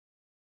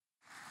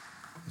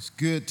It's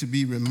good to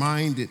be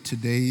reminded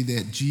today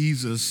that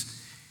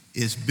Jesus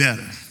is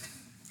better.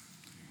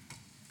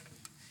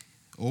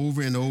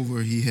 Over and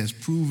over, he has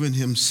proven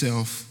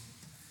himself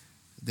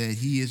that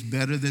he is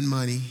better than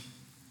money,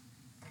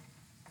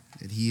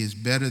 that he is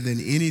better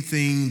than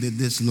anything that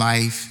this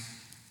life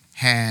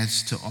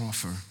has to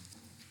offer.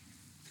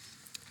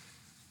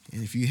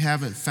 And if you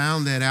haven't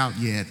found that out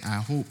yet,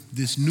 I hope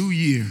this new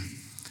year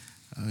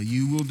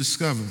you will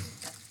discover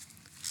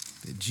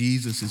that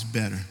Jesus is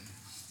better.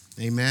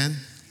 Amen?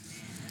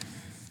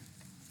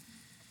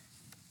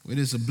 It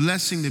is a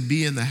blessing to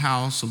be in the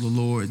house of the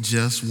Lord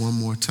just one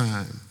more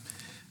time.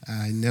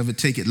 I never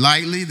take it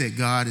lightly that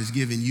God has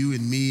given you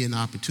and me an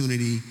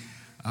opportunity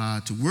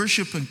to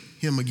worship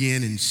him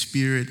again in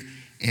spirit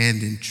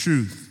and in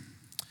truth.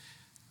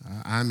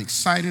 I'm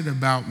excited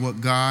about what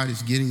God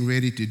is getting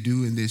ready to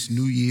do in this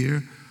new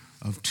year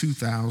of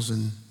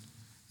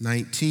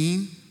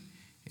 2019.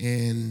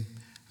 And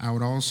I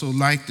would also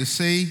like to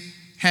say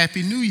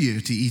Happy New Year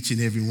to each and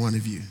every one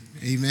of you.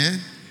 Amen.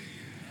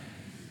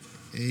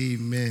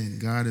 Amen.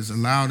 God has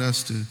allowed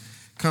us to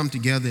come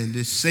together in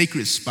this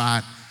sacred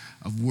spot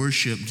of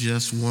worship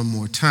just one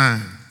more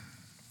time.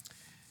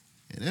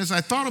 And as I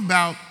thought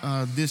about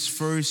this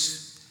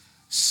first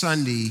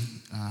Sunday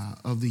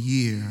of the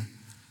year,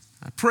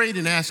 I prayed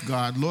and asked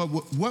God, Lord,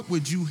 what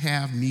would you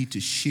have me to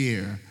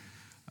share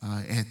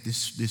at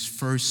this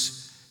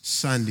first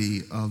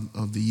Sunday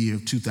of the year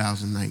of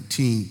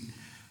 2019?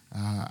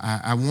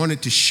 I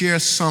wanted to share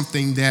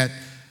something that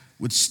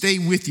would stay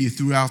with you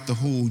throughout the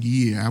whole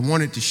year. I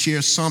wanted to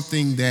share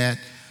something that,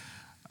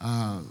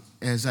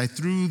 as I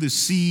threw the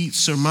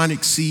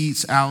sermonic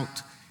seeds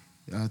out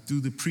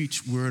through the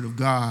preached word of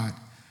God,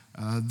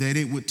 that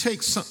it would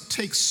take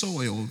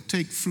soil,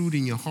 take fruit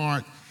in your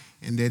heart,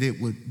 and that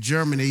it would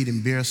germinate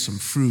and bear some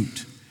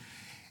fruit.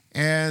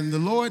 And the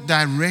Lord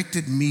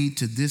directed me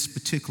to this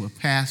particular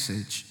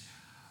passage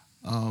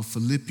of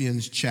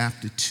Philippians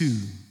chapter 2,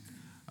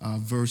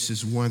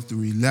 verses 1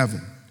 through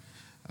 11.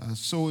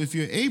 So if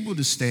you're able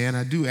to stand,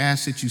 I do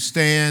ask that you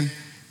stand,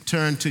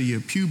 turn to your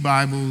pew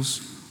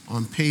Bibles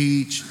on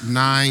page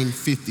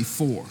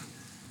 954.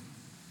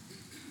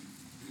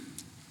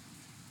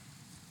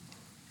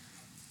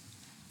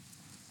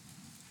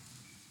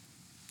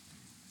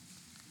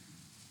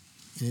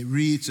 And it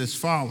reads as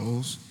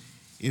follows: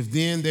 If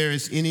then there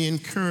is any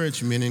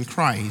encouragement in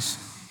Christ,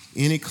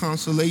 any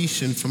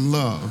consolation from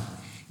love,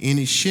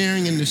 any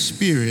sharing in the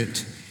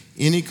Spirit,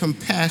 any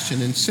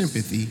compassion and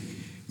sympathy,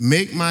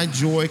 make my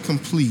joy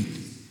complete.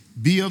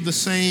 Be of the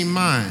same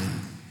mind,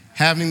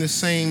 having the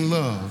same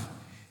love,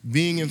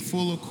 being in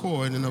full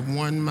accord and of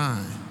one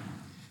mind.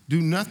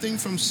 Do nothing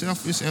from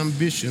selfish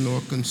ambition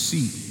or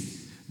conceit,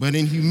 but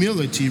in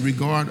humility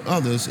regard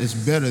others as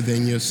better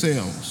than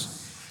yourselves.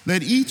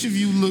 Let each of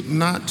you look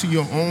not to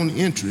your own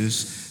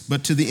interests,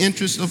 but to the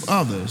interests of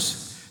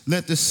others.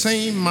 Let the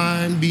same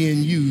mind be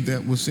in you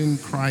that was in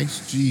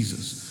Christ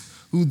Jesus,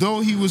 who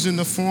though he was in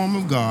the form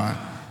of God,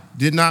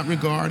 did not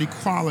regard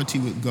equality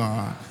with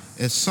God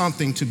as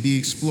something to be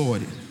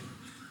exploited,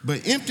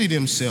 but emptied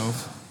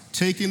himself,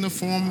 taking the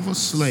form of a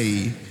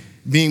slave,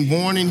 being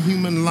born in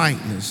human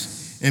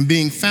likeness, and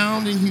being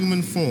found in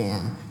human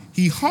form,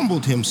 he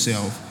humbled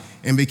himself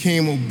and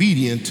became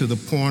obedient to the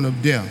point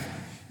of death,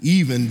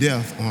 even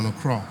death on a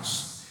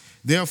cross.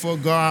 Therefore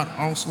God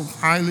also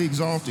highly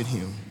exalted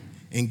him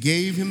and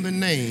gave him the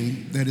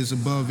name that is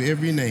above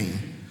every name,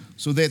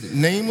 so that the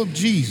name of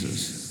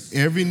Jesus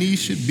every knee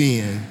should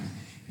bend,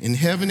 in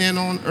heaven and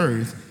on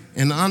earth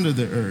and under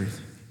the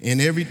earth,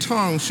 and every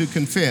tongue should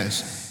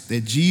confess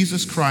that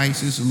Jesus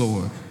Christ is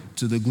Lord,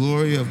 to the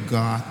glory of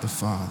God the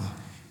Father.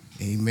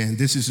 Amen.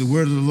 This is the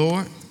word of the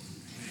Lord.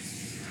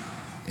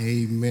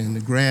 Amen. The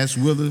grass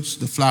withers,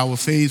 the flower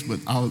fades, but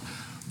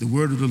the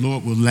word of the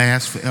Lord will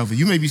last forever.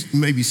 You may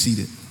be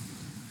seated.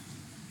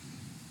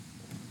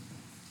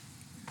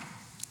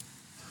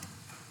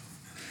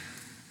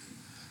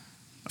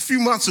 A few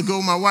months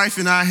ago, my wife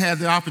and I had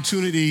the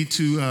opportunity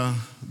to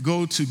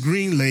go to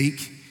Green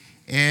Lake,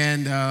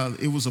 and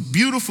it was a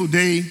beautiful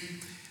day.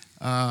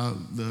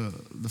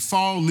 The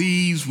fall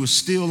leaves were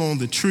still on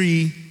the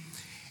tree,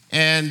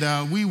 and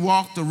we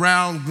walked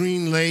around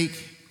Green Lake.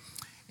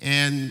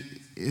 And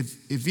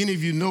if any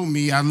of you know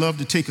me, I love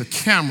to take a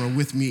camera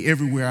with me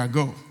everywhere I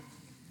go.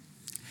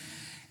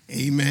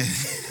 Amen.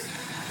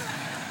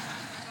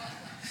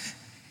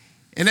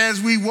 And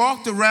as we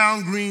walked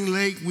around Green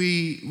Lake,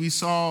 we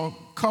saw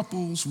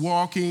couples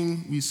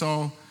walking, we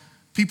saw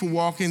people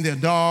walking their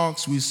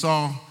dogs, we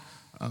saw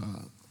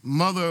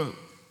mother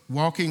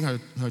walking her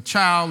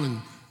child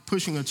and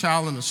pushing her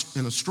child in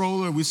a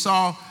stroller. We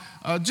saw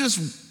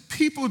just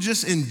people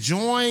just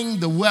enjoying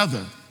the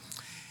weather.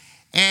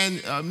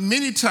 And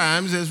many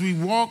times as we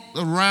walked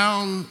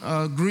around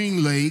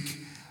Green Lake,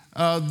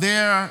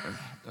 there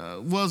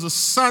was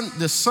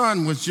the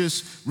sun was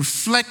just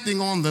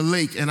reflecting on the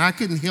lake, and I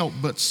couldn't help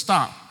but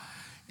stop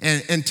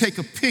and take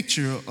a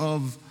picture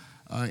of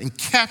and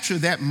capture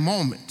that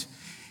moment.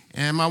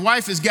 And my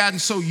wife has gotten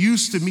so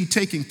used to me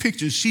taking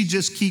pictures, she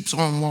just keeps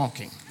on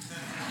walking.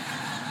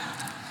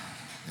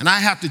 and I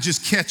have to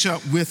just catch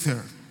up with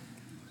her.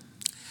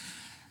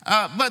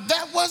 But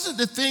that wasn't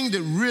the thing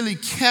that really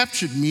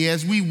captured me.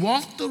 As we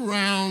walked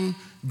around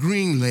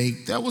Green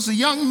Lake, there was a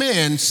young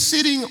man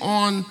sitting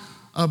on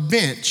a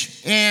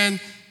bench, and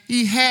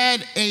he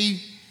had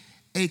a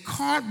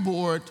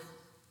cardboard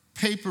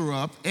paper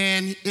up,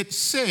 and it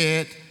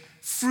said,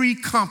 "Free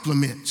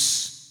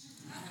compliments."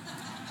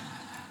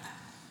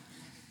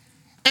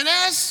 And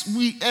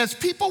as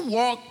people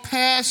walked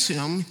past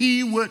him,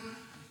 he would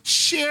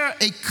share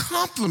a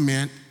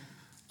compliment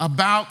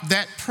about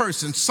that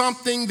person,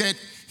 something that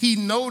he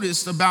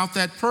noticed about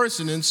that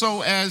person. And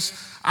so as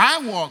I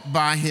walked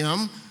by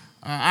him,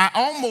 I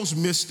almost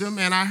missed him,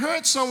 and I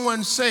heard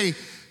someone say,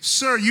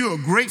 "Sir, you're a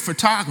great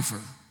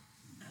photographer."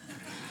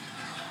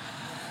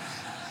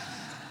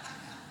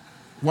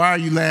 Why are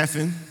you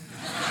laughing?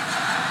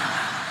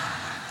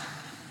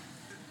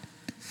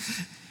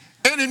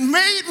 And it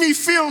made me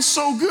feel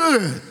so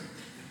good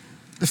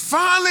to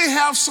finally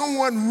have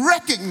someone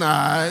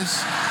recognize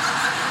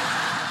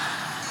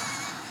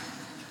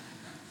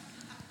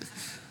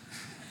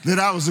that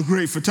I was a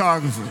great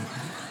photographer.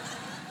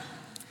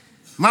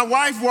 My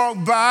wife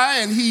walked by,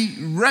 and he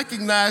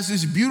recognized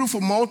this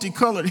beautiful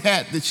multicolored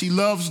hat that she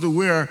loves to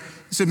wear.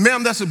 He said,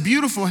 "Ma'am, that's a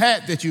beautiful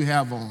hat that you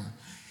have on."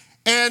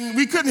 And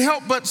we couldn't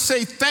help but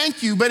say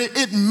thank you, but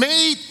it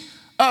made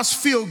us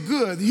feel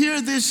good.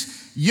 Here this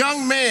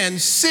young man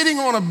sitting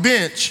on a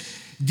bench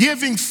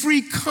giving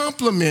free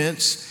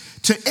compliments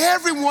to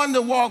everyone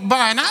that walked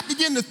by. And I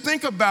began to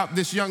think about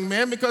this young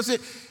man, because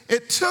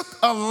it took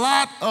a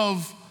lot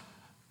of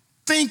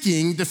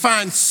thinking to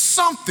find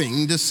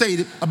something to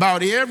say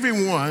about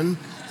everyone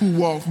who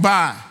walked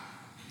by.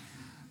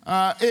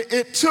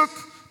 It took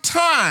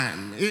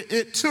time.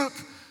 It took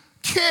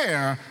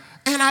care.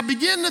 And I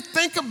began to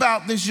think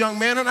about this young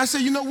man, and I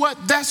said, you know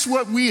what? That's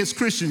what we as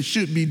Christians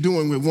should be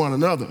doing with one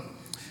another.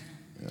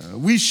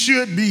 We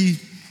should be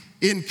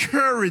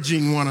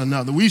encouraging one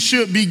another. We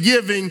should be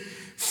giving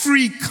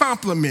free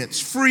compliments,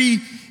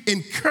 free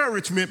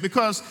encouragement,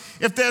 because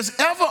if there's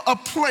ever a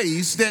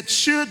place that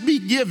should be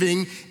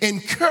giving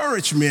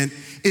encouragement,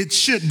 it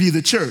should be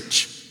the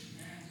church.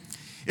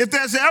 If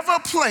there's ever a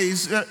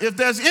place, if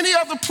there's any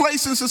other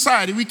place in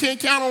society, we can't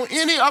count on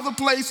any other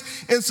place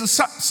in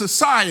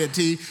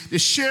society to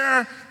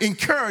share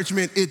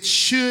encouragement, it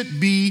should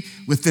be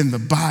within the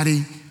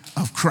body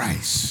of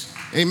Christ.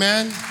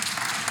 Amen?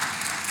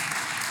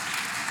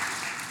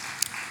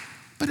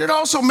 But it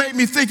also made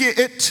me think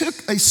it took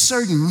a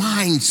certain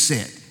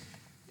mindset.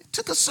 It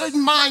took a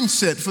certain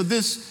mindset for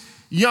this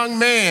young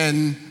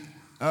man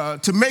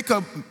to make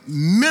a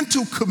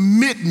mental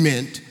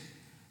commitment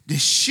to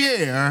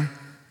share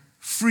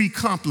free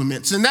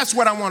compliments. And that's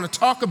what I want to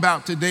talk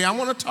about today. I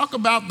want to talk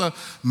about the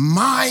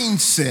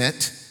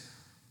mindset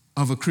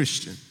of a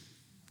Christian.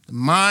 The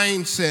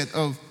mindset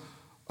of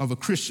a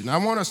Christian. I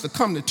want us to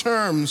come to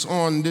terms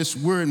on this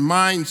word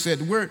mindset.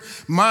 The word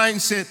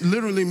mindset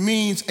literally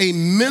means a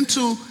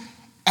mental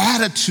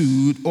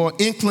attitude or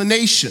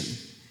inclination,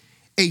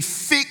 a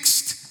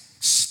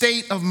fixed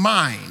state of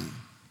mind.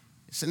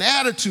 It's an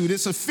attitude,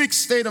 it's a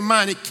fixed state of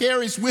mind. It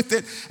carries with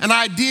it an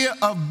idea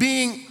of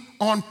being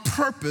on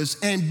purpose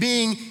and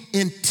being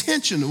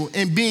intentional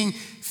and being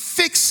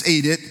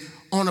fixated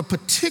on a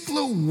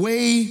particular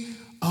way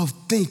of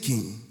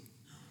thinking.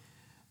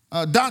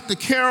 Dr.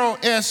 Carol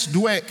S.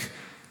 Dweck,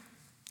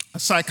 a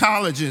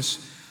psychologist,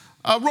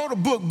 wrote a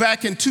book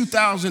back in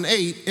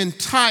 2008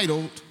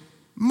 entitled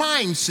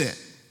Mindset,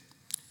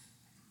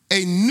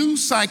 A New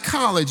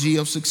Psychology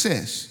of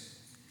Success: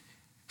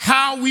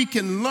 How We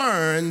Can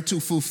Learn to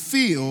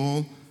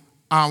Fulfill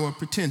Our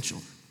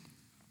Potential.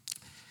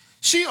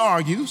 She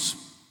argues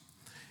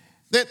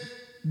that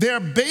there are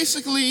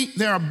basically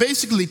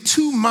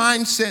two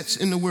mindsets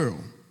in the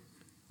world.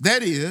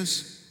 That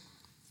is,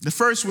 the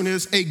first one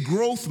is a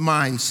growth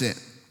mindset.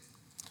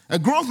 A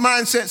growth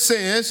mindset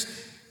says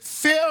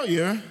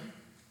failure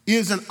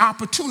is an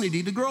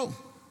opportunity to grow.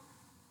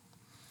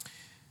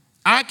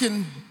 I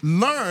can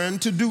learn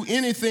to do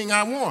anything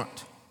I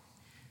want.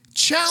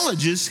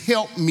 Challenges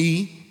help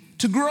me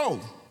to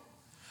grow.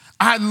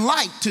 I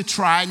like to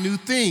try new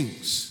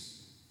things.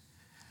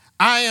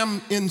 I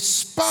am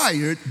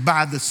inspired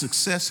by the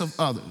success of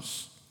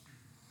others.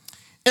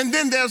 And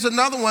then there's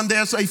another one,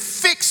 there's a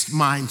fixed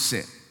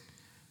mindset.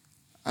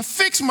 A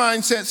fixed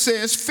mindset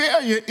says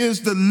failure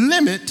is the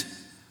limit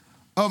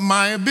of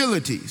my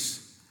abilities.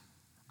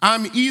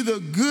 I'm either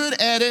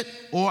good at it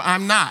or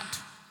I'm not.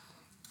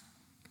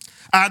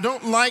 I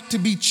don't like to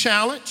be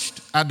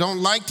challenged. I don't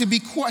like to be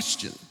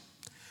questioned.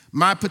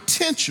 My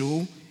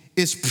potential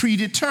is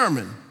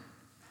predetermined.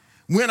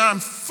 When I'm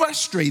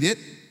frustrated,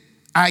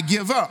 I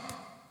give up.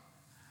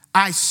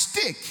 I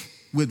stick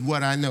with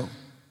what I know.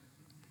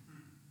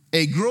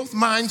 A growth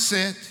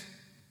mindset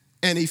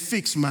and a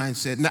fixed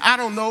mindset. Now, I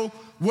don't know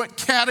what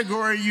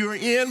category you're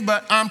in,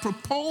 but I'm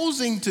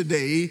proposing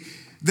today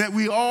that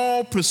we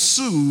all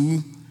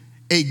pursue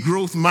a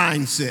growth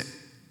mindset.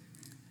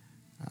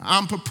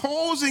 I'm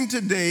proposing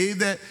today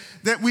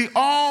that we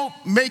all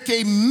make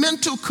a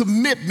mental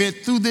commitment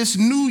through this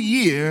new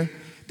year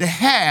to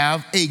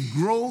have a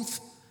growth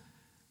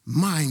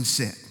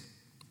mindset.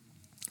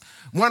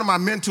 One of my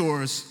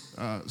mentors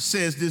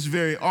says this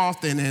very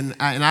often, and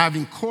I've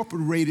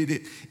incorporated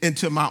it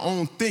into my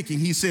own thinking.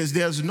 He says,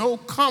 there's no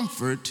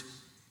comfort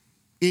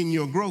in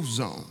your growth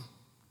zone,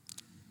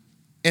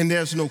 and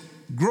there's no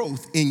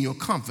growth in your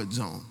comfort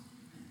zone.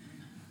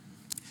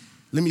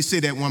 Let me say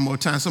that one more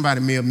time.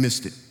 Somebody may have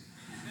missed it.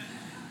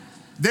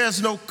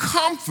 There's no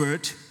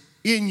comfort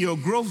in your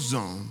growth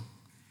zone,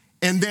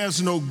 and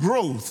there's no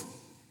growth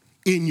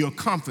in your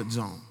comfort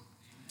zone.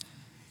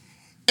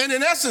 And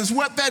in essence,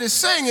 what that is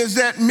saying is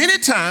that many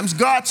times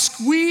God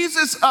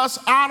squeezes us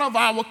out of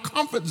our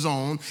comfort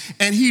zone,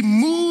 and he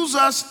moves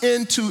us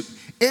into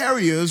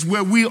areas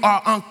where we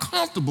are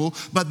uncomfortable,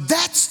 but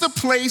that's the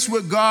place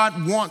where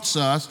God wants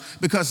us,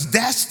 because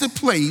that's the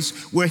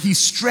place where he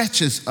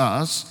stretches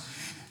us.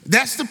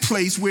 That's the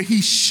place where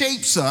he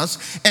shapes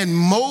us and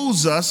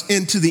molds us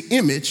into the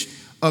image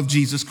of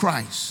Jesus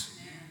Christ.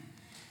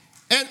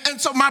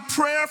 And so my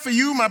prayer for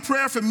you, my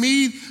prayer for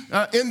me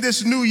in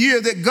this new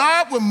year, that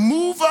God would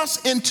move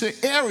us into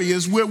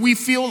areas where we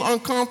feel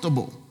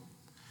uncomfortable.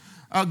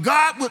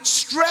 God would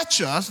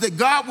stretch us, that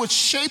God would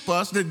shape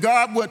us, that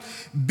God would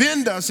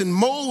bend us and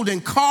mold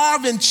and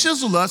carve and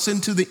chisel us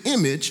into the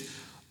image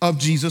of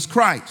Jesus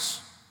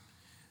Christ.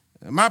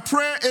 My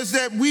prayer is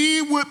that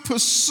we would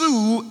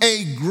pursue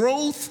a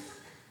growth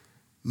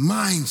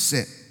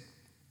mindset.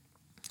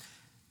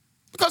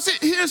 Because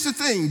here's the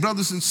thing,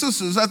 brothers and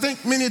sisters. I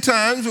think many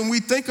times when we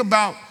think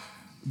about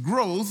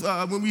growth,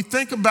 when we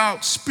think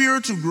about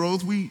spiritual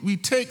growth, we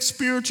take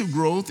spiritual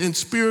growth and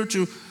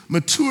spiritual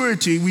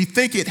maturity, we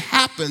think it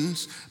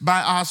happens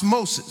by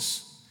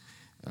osmosis.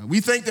 We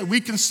think that we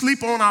can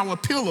sleep on our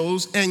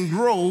pillows and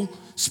grow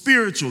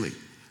spiritually.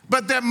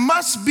 But there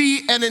must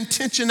be an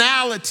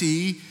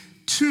intentionality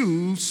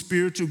to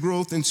spiritual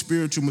growth and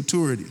spiritual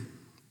maturity.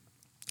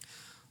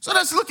 So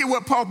let's look at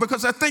what Paul,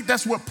 because I think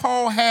that's what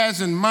Paul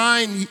has in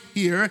mind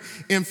here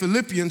in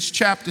Philippians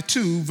chapter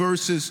 2,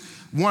 verses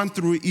 1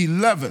 through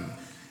 11.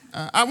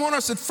 I want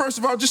us to, first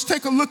of all, just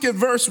take a look at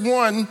verse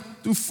 1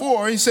 through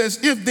 4. He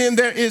says, if then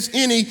there is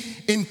any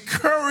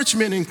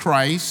encouragement in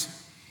Christ,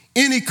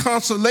 any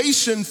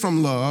consolation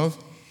from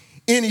love,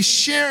 any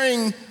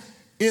sharing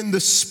in the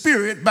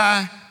Spirit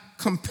by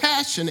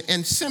compassion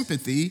and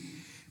sympathy,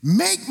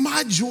 make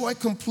my joy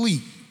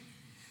complete.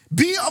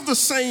 Be of the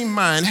same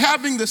mind,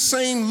 having the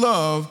same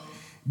love,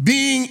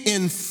 being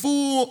in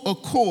full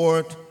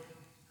accord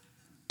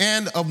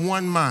and of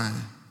one mind.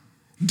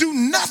 Do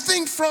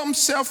nothing from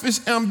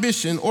selfish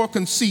ambition or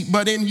conceit,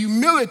 but in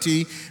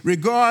humility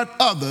regard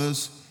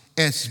others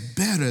as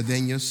better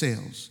than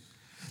yourselves.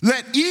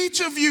 Let each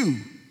of you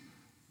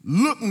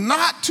look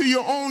not to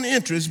your own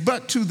interests,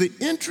 but to the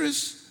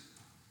interests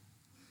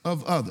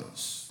of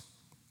others.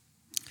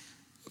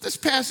 This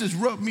passage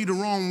rubbed me the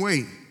wrong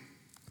way.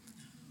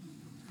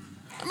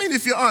 I mean,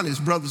 if you're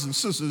honest, brothers and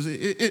sisters,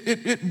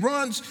 it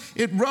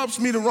rubs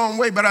me the wrong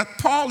way. But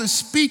Paul is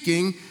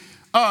speaking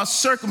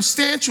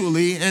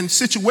circumstantially and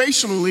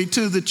situationally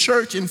to the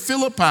church in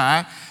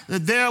Philippi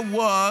that there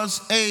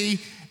was a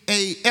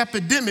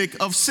epidemic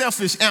of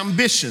selfish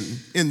ambition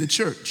in the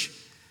church.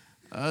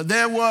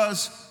 There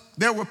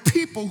were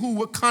people who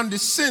were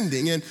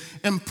condescending,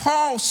 and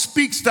Paul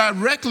speaks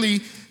directly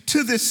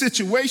to this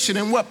situation.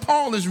 And what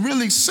Paul is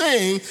really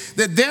saying,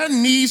 that there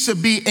needs to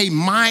be a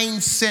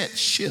mindset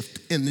shift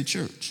in the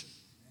church.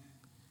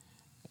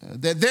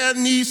 That there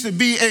needs to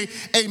be a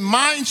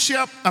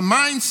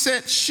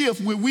mindset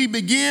shift where we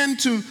begin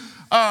to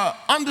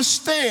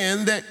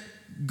understand that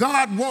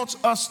God wants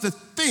us to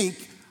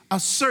think a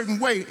certain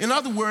way. In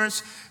other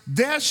words,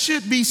 there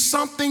should be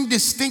something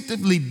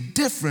distinctively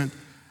different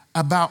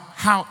about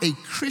how a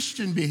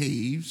Christian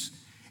behaves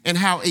and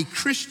how a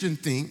Christian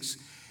thinks,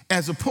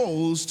 as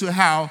opposed to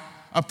how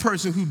a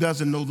person who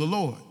doesn't know the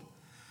Lord.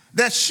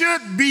 There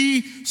should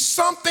be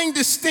something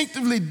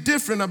distinctively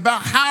different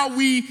about how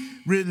we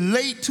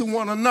relate to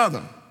one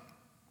another.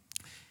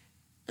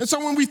 And so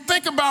when we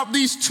think about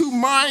these two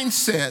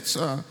mindsets,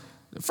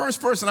 the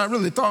first person I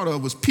really thought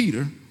of was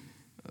Peter.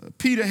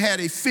 Peter had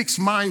a fixed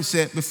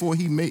mindset before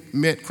he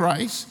met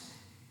Christ.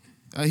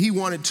 He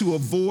wanted to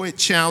avoid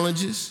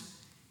challenges.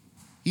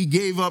 He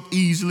gave up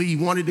easily. He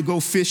wanted to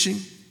go fishing.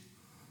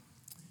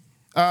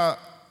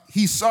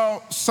 He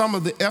saw some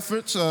of the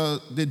efforts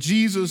that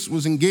Jesus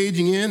was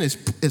engaging in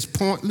as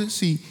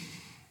pointless. He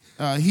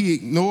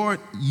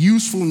ignored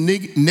useful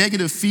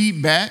negative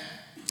feedback.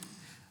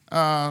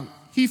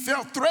 He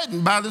felt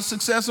threatened by the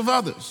success of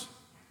others.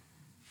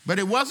 But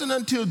it wasn't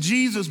until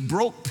Jesus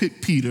broke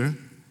Peter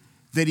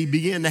that he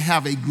began to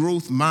have a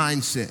growth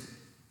mindset.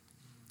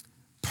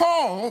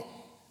 Paul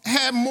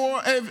had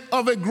more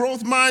of a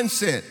growth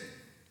mindset.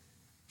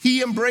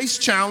 He embraced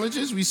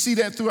challenges. We see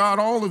that throughout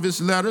all of his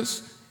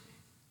letters.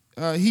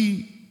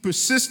 He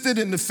persisted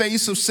in the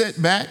face of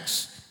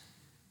setbacks.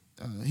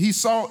 He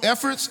saw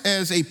efforts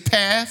as a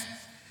path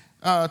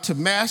to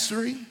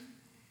mastery.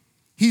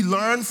 He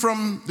learned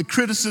from the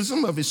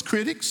criticism of his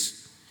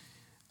critics.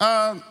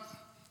 And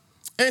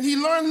he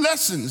learned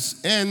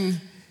lessons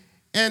and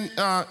and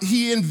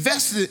he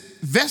invested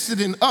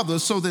in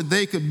others so that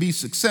they could be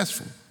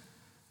successful.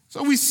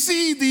 So we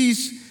see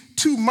these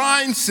two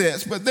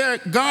mindsets, but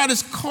God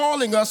is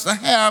calling us to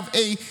have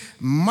a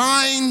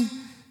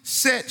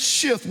mindset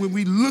shift when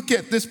we look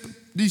at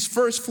these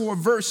first 4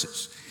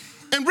 verses.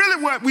 And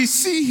really what we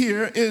see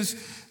here is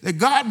that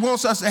God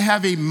wants us to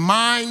have a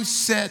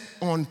mindset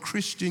on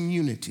Christian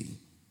unity.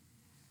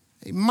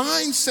 A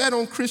mindset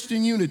on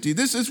Christian unity.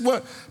 This is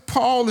what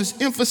Paul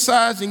is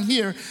emphasizing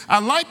here. I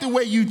like the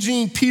way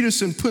Eugene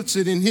Peterson puts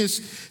it in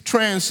his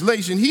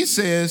translation. He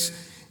says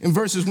in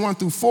verses 1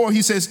 through 4,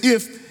 he says,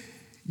 if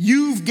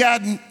you've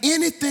gotten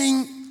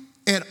anything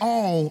at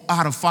all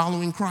out of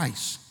following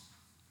Christ,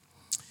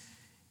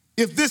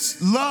 if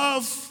his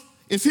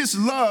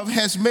love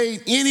has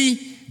made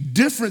any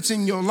difference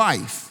in your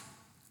life,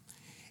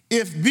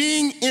 if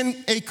being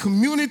in a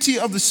community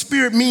of the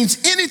Spirit means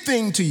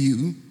anything to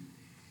you,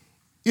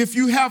 if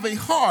you have a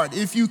heart,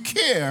 if you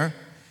care,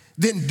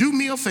 then do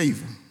me a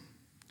favor.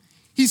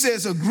 He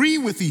says, agree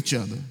with each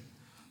other,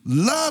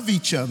 love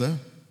each other,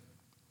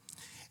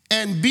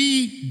 and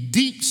be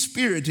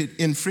deep-spirited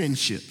in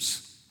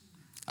friendships.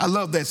 I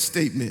love that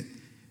statement.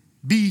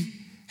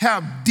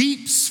 Have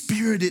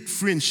deep-spirited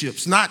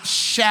friendships, not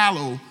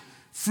shallow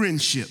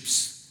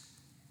friendships.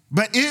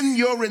 But in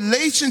your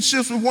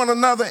relationships with one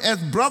another as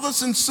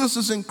brothers and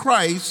sisters in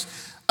Christ,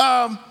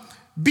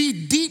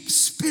 be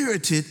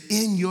deep-spirited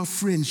in your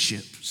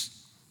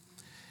friendships.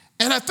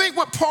 And I think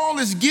what Paul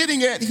is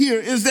getting at here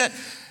is that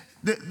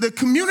the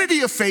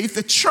community of faith,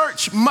 the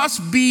church,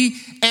 must be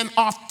an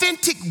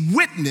authentic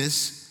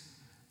witness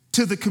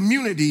to the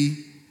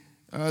community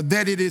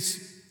that it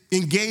is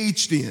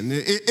engaged in.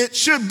 It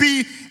should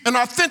be an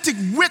authentic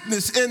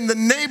witness in the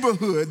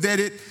neighborhood that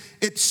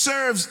it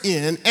serves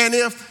in. And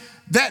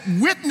if that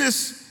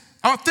witness,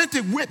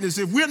 authentic witness,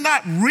 if we're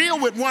not real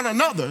with one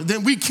another,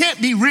 then we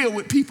can't be real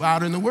with people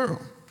out in the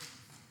world.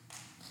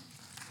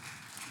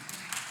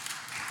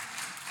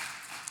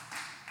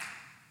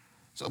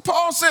 So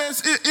Paul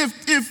says,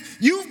 if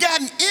you've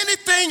gotten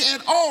anything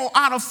at all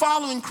out of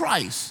following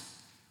Christ,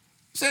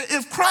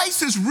 if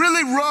Christ is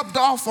really rubbed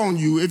off on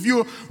you, if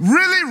you're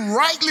really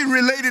rightly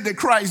related to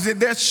Christ, then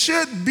there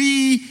should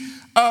be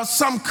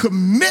some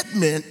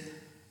commitment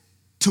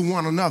to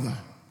one another.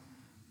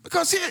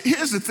 Because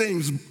here's the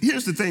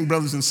thing,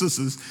 brothers and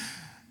sisters,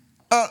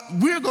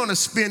 we're going to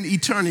spend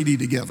eternity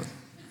together.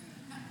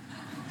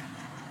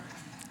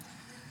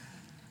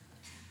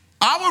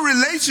 Our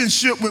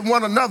relationship with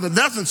one another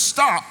doesn't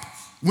stop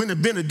when the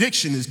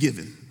benediction is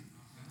given.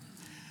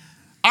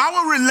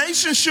 Our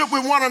relationship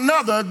with one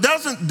another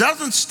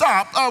doesn't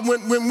stop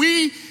when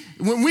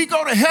we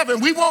go to heaven.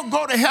 We won't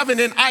go to heaven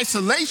in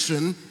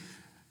isolation.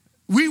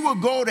 We will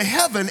go to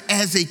heaven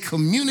as a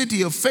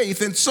community of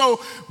faith. And so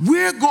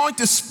we're going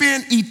to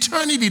spend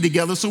eternity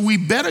together, so we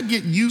better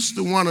get used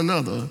to one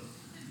another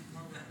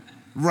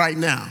right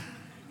now.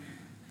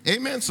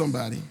 Amen,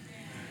 somebody.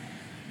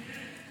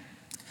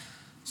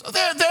 So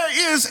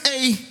there is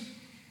a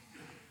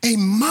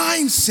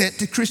mindset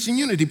to Christian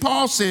unity.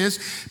 Paul says,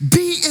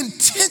 be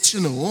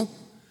intentional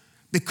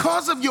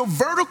because of your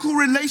vertical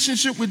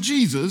relationship with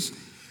Jesus.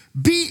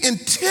 Be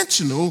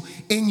intentional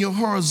in your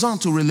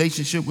horizontal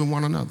relationship with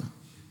one another.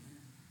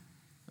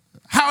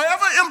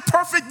 However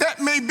imperfect that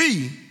may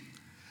be,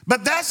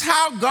 but that's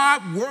how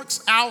God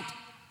works out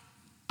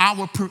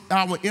our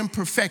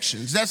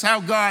imperfections. That's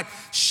how God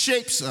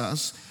shapes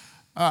us.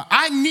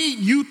 I need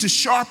you to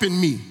sharpen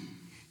me.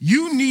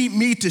 You need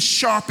me to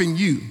sharpen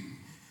you.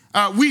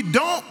 We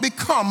don't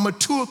become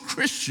mature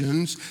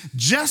Christians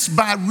just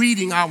by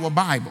reading our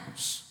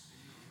Bibles.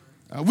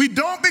 We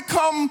don't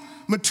become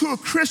mature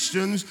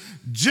Christians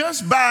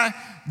just by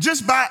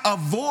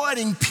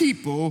avoiding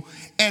people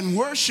and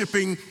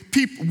worshiping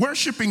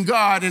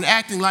God and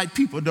acting like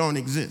people don't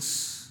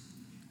exist.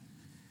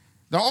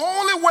 The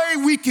only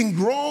way we can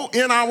grow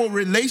in our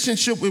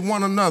relationship with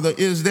one another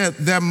is that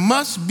there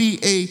must be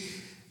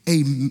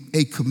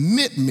a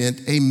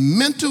commitment, a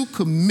mental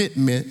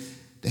commitment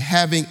to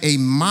having a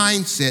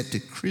mindset to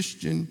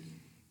Christian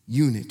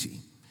unity.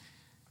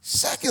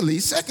 Secondly,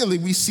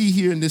 we see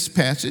here in this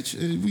passage,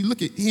 we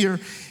look at here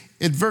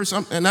at verse,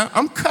 and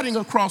I'm cutting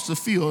across the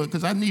field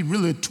because I need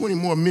really 20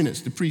 more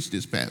minutes to preach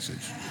this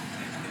passage.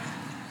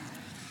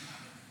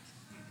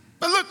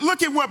 But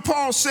look at what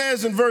Paul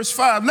says in verse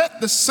 5. Let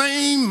the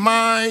same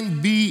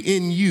mind be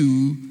in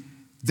you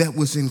that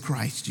was in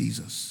Christ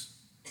Jesus,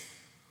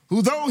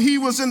 who though he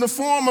was in the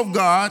form of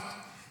God,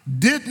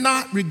 did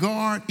not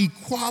regard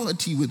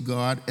equality with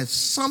God as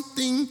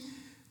something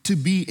to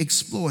be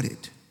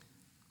exploited,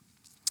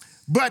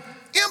 but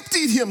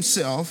emptied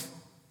himself,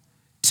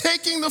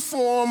 taking the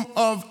form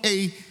of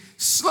a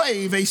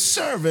slave, a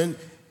servant,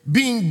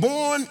 being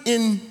born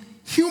in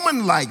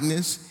human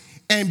likeness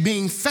and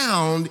being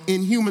found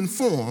in human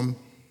form,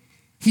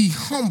 he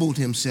humbled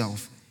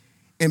himself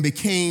and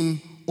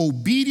became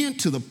obedient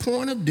to the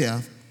point of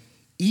death,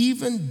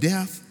 even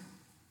death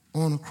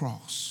on a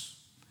cross.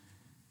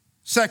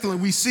 Secondly,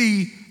 we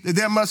see that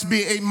there must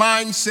be a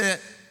mindset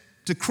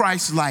to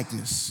Christ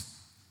likeness.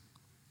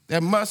 There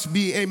must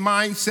be a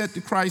mindset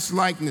to Christ's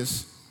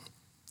likeness.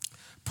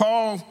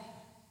 Paul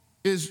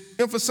is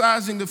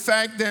emphasizing the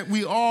fact that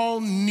we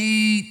all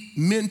need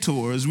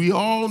mentors. We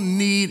all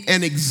need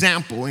an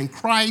example, and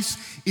Christ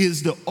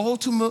is the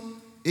ultimate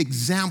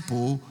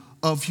example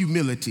of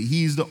humility.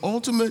 He's the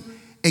ultimate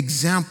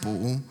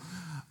example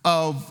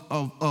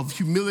of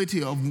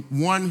humility, of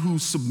one who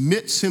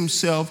submits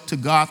himself to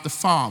God the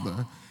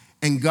Father,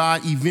 and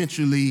God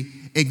eventually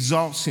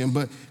exalts him.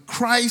 But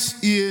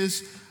Christ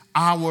is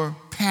our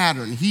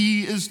pattern.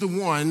 He is the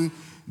one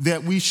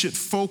that we should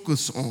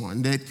focus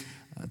on. That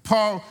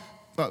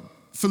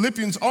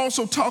Philippians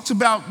also talks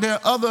about there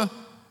are other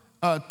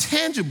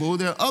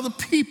there are other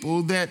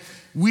people that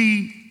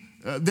we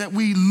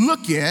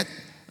look at,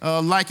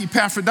 like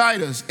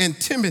Epaphroditus and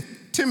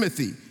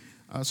Timothy.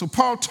 So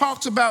Paul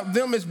talks about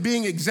them as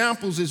being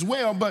examples as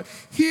well, but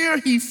here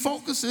he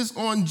focuses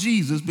on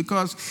Jesus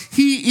because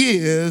he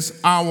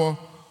is our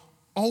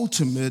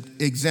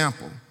ultimate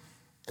example.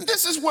 And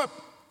this is what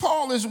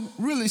Paul is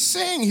really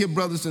saying here,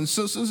 brothers and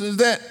sisters, is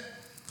that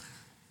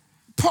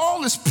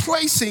Paul is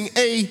placing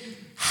a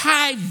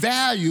high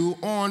value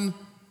on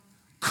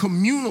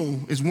communal,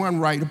 as one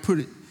writer put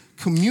it,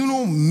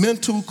 communal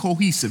mental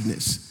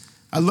cohesiveness.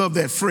 I love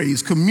that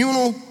phrase,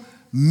 communal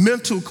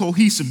mental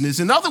cohesiveness.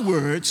 In other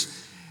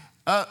words,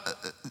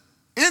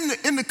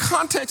 in the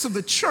context of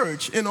the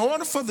church, in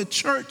order for the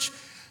church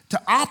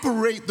to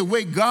operate the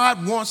way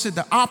God wants it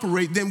to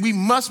operate, then we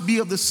must be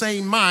of the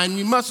same mind.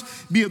 We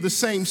must be of the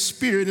same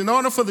spirit. In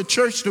order for the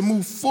church to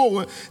move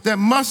forward, there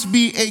must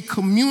be a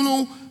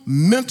communal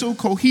mental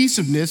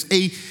cohesiveness,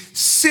 a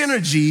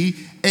synergy,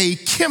 a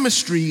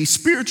chemistry,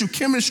 spiritual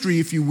chemistry,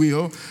 if you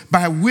will,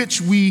 by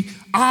which we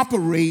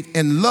operate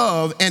and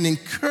love and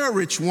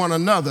encourage one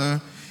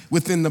another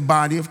within the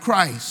body of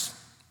Christ.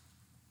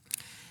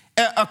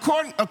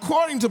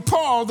 According to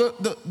Paul,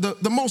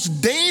 the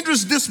most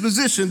dangerous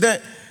disposition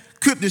that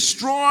could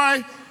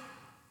destroy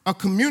a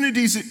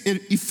community's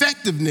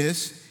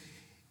effectiveness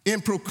in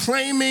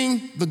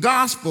proclaiming the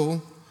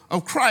gospel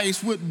of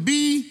Christ would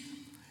be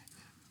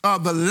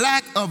the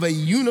lack of a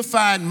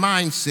unified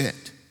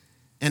mindset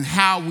and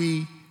how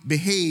we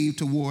behave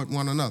toward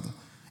one another.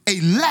 A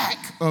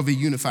lack of a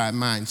unified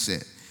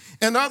mindset.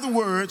 In other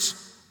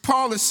words,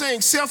 Paul is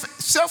saying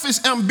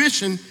selfish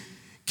ambition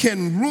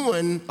can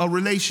ruin a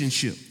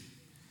relationship.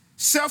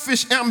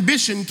 Selfish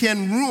ambition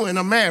can ruin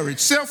a marriage.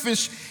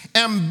 Selfish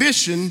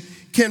ambition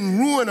can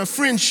ruin a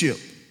friendship.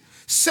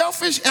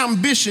 Selfish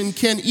ambition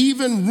can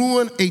even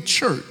ruin a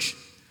church,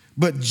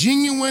 but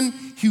genuine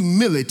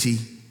humility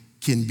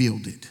can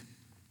build it.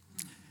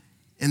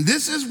 And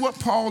this is what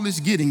Paul is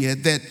getting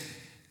at, that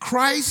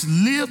Christ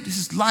lived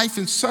his life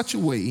in such a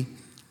way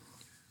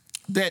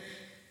that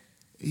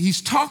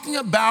he's talking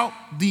about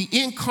the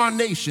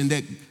incarnation,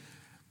 that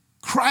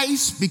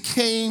Christ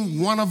became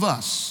one of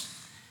us,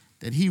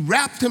 that he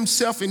wrapped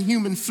himself in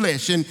human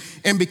flesh and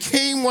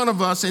became one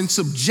of us and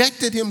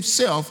subjected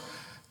himself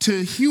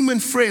to human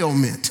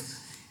frailment.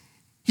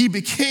 He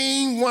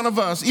became one of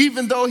us,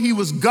 even though he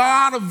was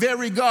God of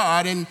very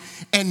God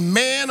and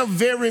man of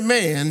very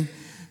man.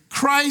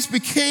 Christ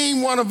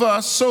became one of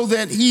us so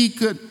that he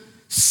could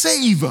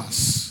save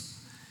us.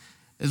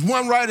 As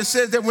one writer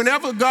says, that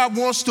whenever God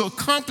wants to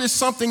accomplish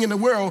something in the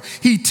world,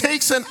 he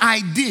takes an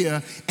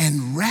idea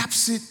and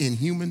wraps it in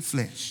human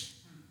flesh.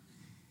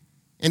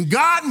 And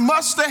God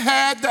must have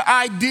had the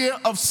idea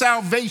of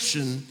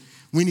salvation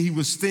when he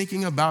was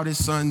thinking about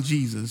his son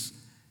Jesus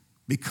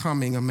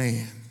becoming a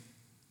man.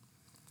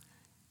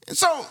 And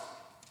so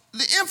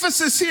the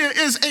emphasis here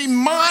is a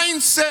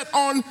mindset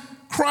on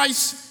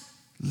Christ's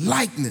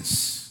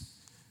likeness.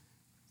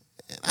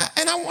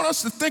 And I want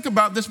us to think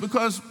about this,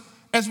 because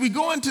as we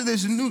go into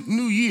this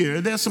new year,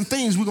 there's some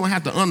things we're going to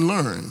have to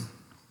unlearn.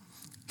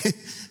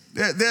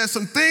 There's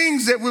some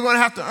things that we're going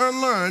to have to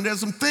unlearn. There's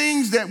some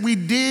things that we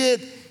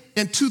did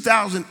in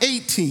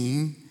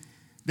 2018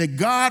 that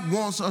God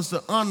wants us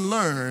to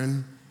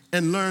unlearn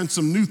and learn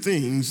some new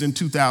things in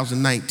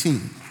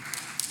 2019.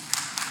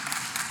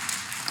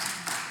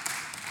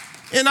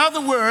 In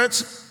other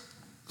words,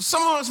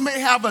 some of us may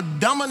have a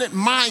dominant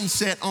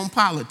mindset on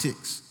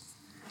politics.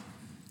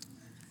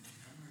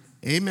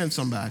 Amen,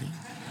 somebody.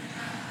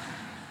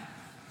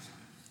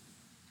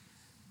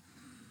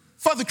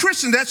 For the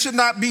Christian, that should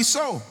not be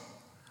so.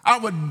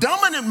 Our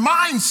dominant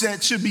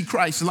mindset should be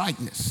Christ's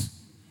likeness.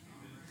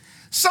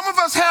 Some of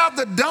us have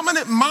the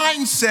dominant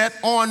mindset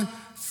on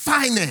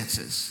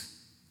finances.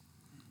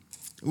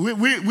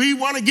 We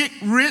want to get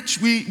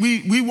rich.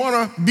 We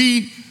want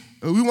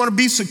to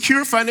be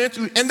secure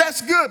financially, and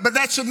that's good, but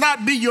that should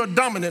not be your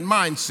dominant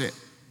mindset.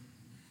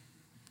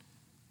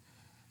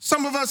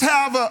 Some of us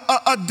have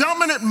a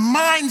dominant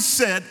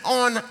mindset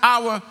on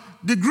our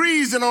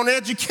degrees and on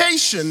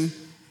education,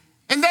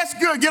 and that's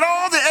good. Get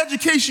all the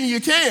education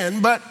you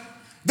can, but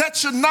that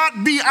should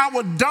not be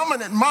our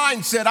dominant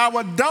mindset.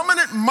 Our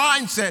dominant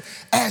mindset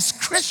as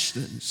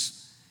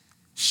Christians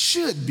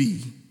should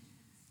be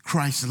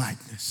Christ's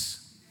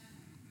likeness.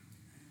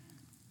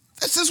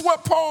 This is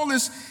what Paul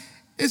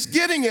is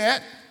getting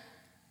at.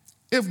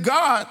 If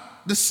God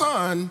the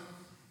Son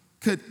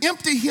could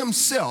empty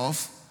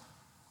himself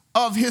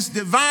of his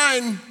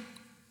divine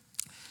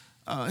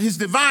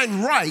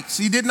rights.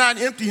 He did not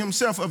empty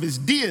himself of his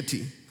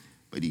deity,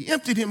 but he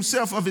emptied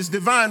himself of his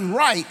divine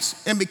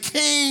rights and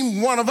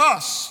became one of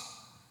us.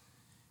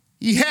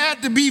 He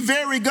had to be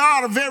very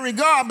God,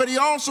 but he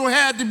also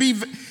had to be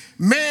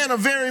man, a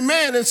very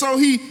man. And so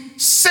he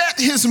set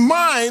his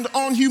mind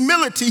on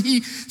humility.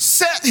 He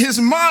set his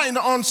mind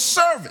on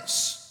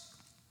service.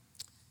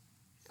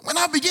 When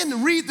I begin to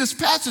read this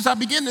passage, I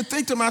begin to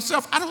think to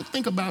myself, I don't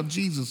think about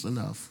Jesus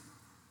enough.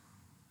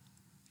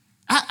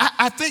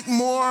 I think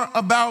more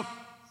about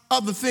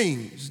other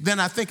things than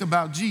I think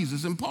about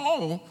Jesus. And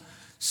Paul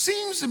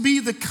seems to be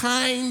the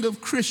kind of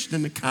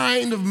Christian, the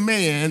kind of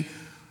man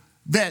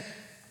that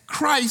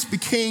Christ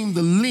became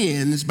the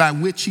lens by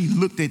which he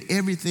looked at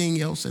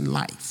everything else in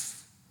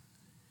life.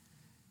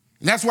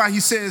 And that's why he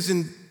says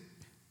in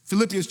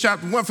Philippians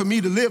chapter 1, for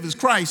me to live is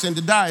Christ and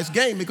to die is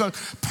gain, because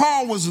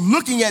Paul was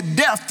looking at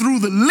death through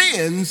the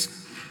lens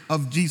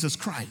of Jesus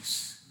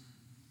Christ.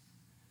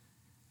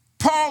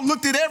 Paul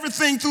looked at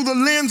everything through the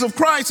lens of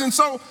Christ, and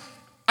so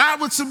I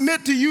would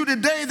submit to you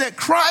today that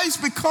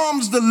Christ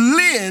becomes the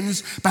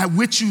lens by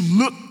which you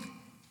look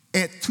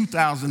at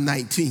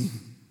 2019.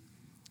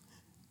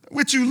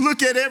 Which you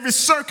look at every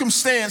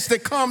circumstance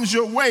that comes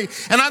your way.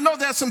 And I know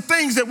there's some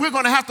things that we're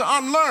going to have to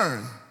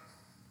unlearn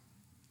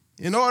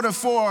in order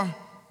for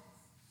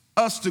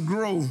us to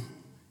grow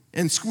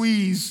and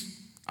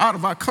squeeze out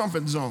of our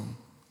comfort zone.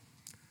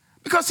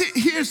 Because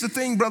here's the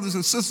thing, brothers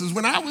and sisters.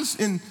 When I was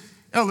in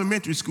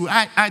elementary school,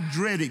 I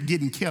dreaded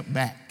getting kept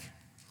back.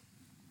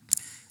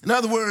 In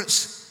other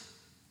words,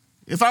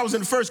 if I was in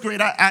the first grade,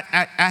 I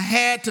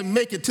had to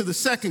make it to the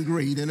second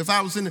grade. And if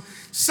I was in the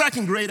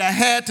second grade, I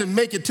had to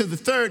make it to the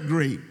third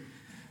grade.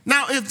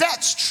 Now, if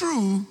that's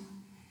true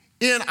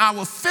in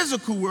our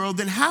physical world,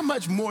 then how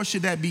much more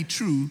should that be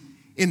true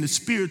in the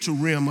spiritual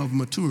realm of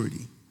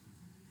maturity?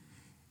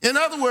 In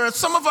other words,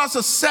 some of us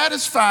are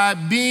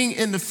satisfied being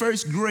in the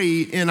first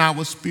grade in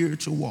our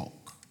spiritual walk.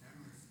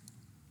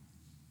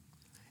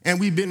 And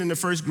we've been in the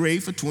first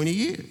grade for 20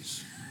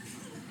 years.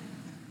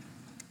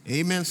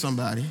 Amen,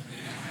 somebody.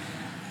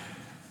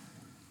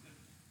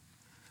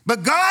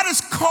 But God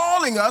is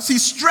calling us,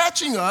 he's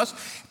stretching us,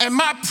 and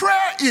my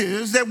prayer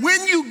is that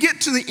when you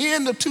get to the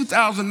end of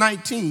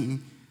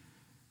 2019,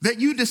 that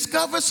you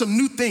discover some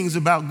new things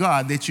about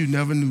God that you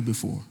never knew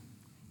before.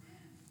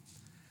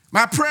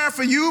 My prayer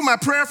for you, my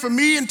prayer for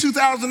me in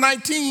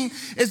 2019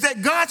 is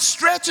that God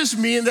stretches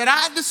me and that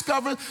I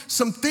discover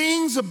some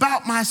things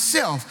about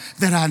myself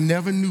that I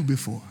never knew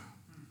before.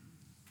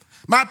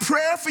 My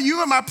prayer for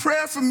you and my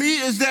prayer for me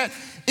is that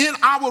in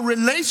our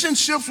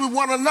relationships with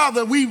one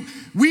another, we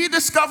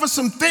discover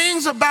some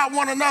things about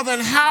one another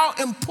and how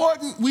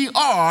important we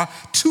are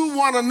to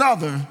one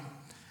another,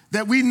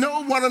 that we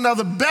know one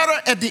another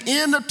better at the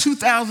end of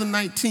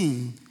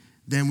 2019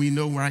 than we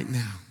know right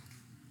now.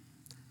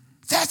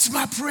 That's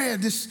my prayer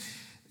this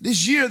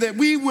year, that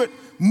we would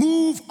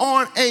move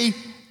on a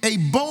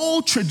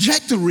bold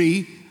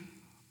trajectory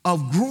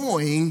of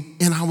growing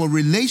in our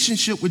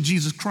relationship with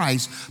Jesus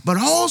Christ, but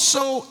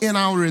also in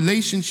our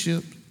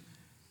relationship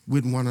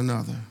with one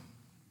another.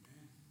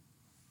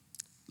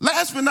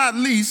 Last but not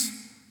least,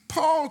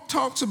 Paul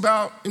talks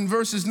about in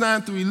verses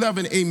 9 through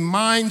 11 a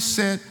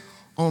mindset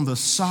on the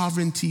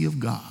sovereignty of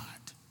God.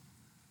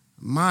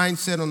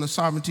 Mindset on the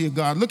sovereignty of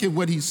God. Look at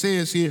what he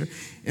says here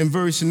in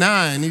verse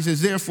 9. He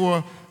says,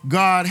 therefore,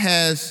 God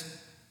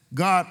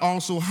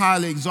also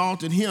highly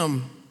exalted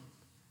him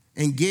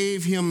and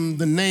gave him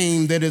the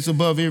name that is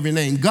above every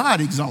name. God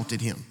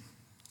exalted him.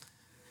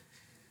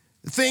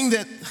 The thing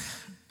that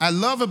I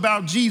love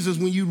about Jesus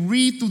when you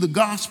read through the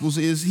Gospels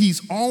is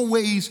he's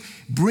always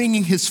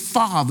bringing his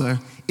Father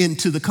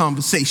into the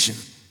conversation.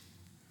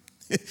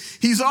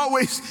 He's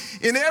always,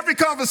 in every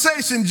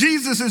conversation,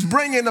 Jesus is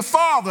bringing the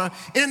Father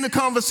in the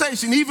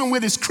conversation. Even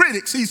with his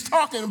critics, he's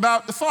talking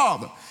about the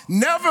Father.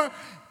 Never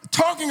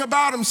talking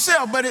about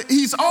himself, but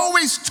he's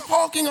always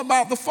talking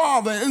about the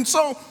Father. And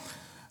so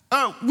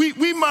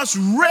we must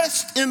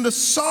rest in the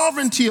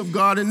sovereignty of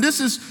God. And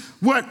this is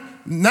what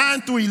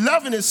 9 through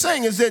 11 is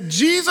saying, is that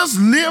Jesus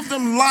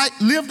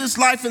lived his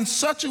life in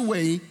such a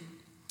way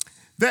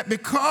that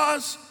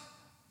because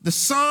the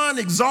Son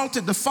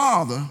exalted the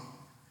Father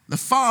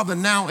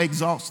now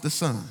exalts the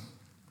Son.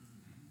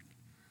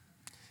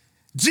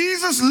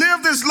 Jesus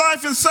lived his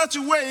life in such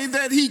a way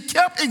that he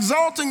kept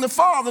exalting the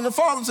Father. And the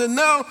Father said,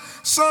 now,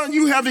 Son,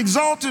 you have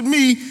exalted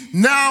me.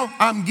 Now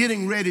I'm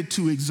getting ready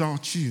to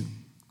exalt you.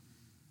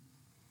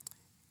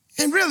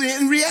 And really,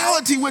 in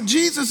reality, what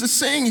Jesus is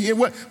saying here,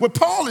 what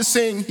Paul is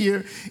saying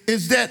here,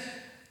 is that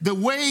the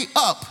way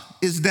up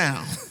is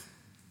down.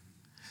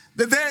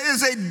 That there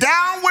is a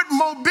downward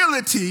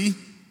mobility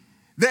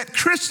that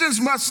Christians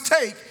must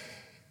take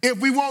if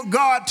we want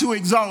God to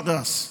exalt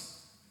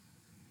us.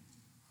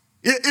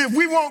 If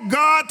we want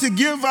God to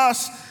give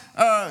us,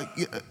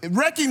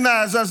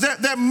 recognize us,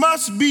 there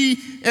must be,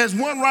 as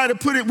one writer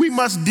put it, we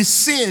must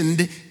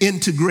descend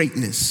into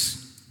greatness.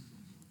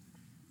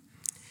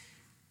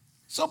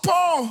 So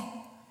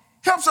Paul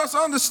Helps us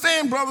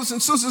understand, brothers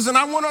and sisters, and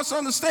I want us to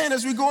understand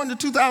as we go into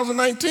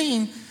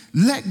 2019,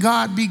 let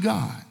God be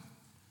God.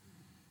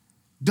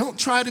 Don't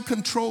try to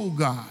control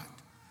God.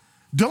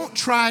 Don't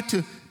try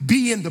to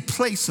be in the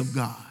place of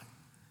God.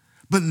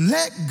 But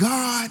let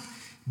God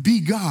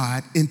be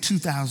God in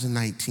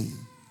 2019.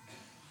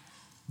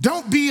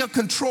 Don't be a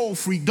control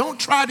freak. Don't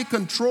try to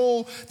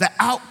control the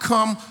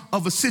outcome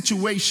of a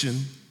situation.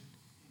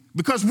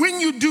 Because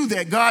when you do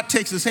that, God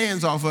takes his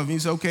hands off of you. He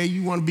says, okay,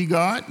 you want to be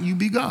God? You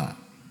be God.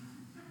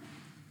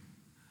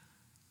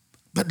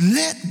 But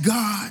let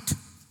God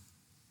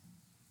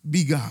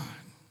be God.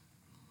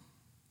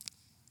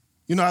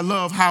 You know, I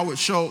love Howard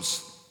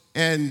Schultz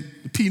and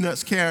the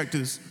Peanuts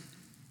characters.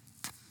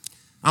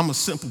 I'm a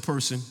simple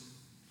person.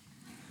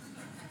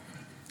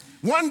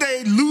 One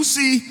day,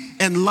 Lucy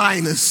and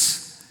Linus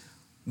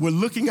were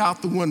looking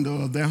out the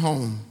window of their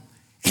home,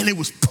 and it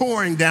was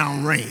pouring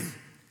down rain.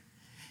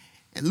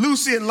 And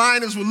Lucy and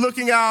Linus were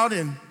looking out,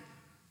 and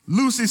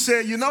Lucy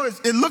said, you know,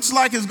 it looks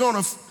like it's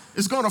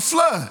gonna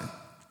flood.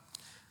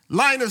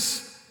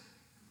 Linus,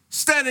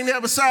 standing there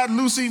beside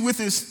Lucy with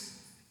his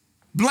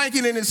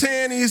blanket in his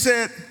hand, he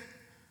said,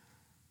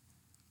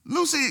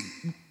 Lucy,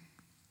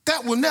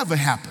 that will never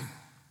happen.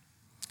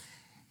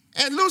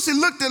 And Lucy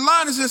looked at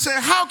Linus and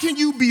said, how can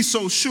you be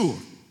so sure?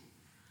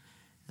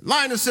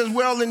 Linus says,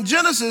 well, in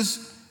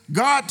Genesis,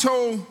 God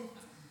told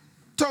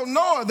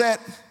Noah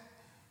that,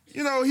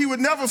 you know, he would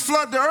never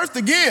flood the earth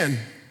again,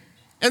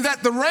 and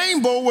that the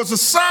rainbow was a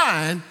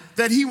sign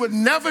that he would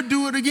never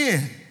do it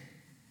again.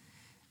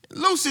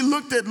 Lucy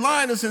looked at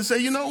Linus and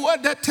said, you know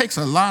what? That takes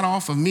a lot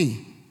off of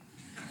me.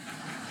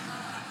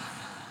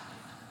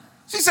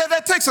 She said,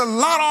 that takes a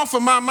lot off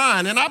of my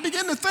mind. And I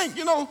began to think,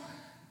 you know,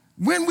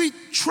 when we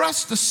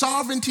trust the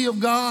sovereignty of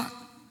God,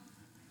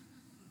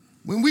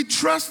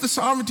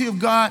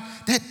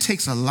 that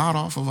takes a lot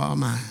off of our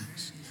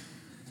minds.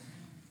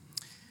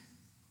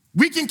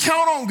 We can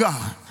count on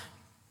God.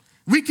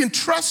 We can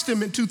trust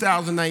him in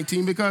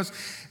 2019 because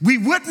we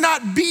would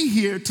not be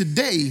here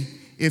today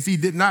if he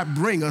did not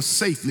bring us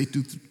safely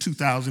through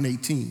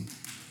 2018.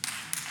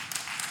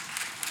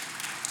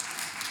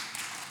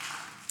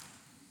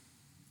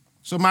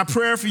 So my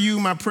prayer for you,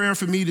 my prayer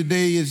for me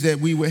today is that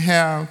we would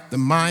have the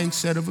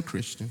mindset of a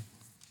Christian,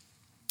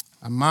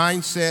 a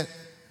mindset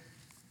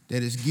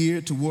that is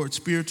geared towards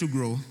spiritual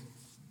growth,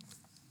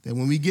 that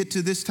when we get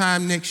to this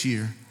time next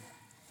year,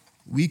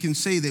 we can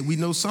say that we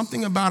know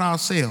something about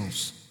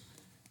ourselves,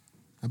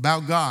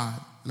 about God,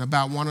 and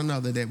about one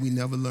another that we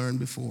never learned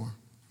before,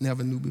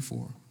 never knew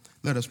before.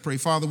 Let us pray.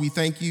 Father, we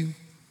thank you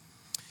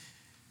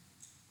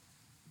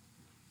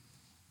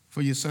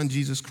for your son,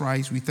 Jesus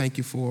Christ. We thank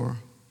you for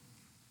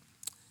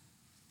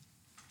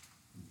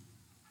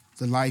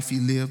the life he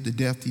lived, the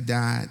death he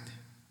died.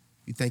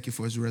 We thank you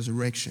for his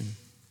resurrection.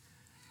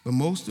 But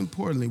most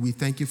importantly, we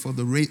thank you for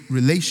the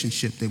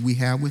relationship that we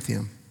have with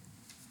him.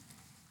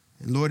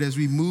 And Lord, as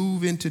we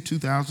move into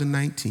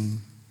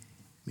 2019,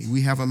 may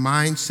we have a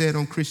mindset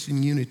on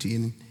Christian unity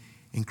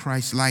and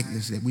Christ's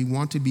likeness, that we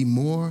want to be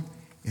more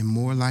and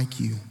more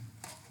like you.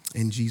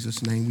 In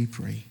Jesus' name we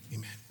pray,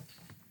 amen.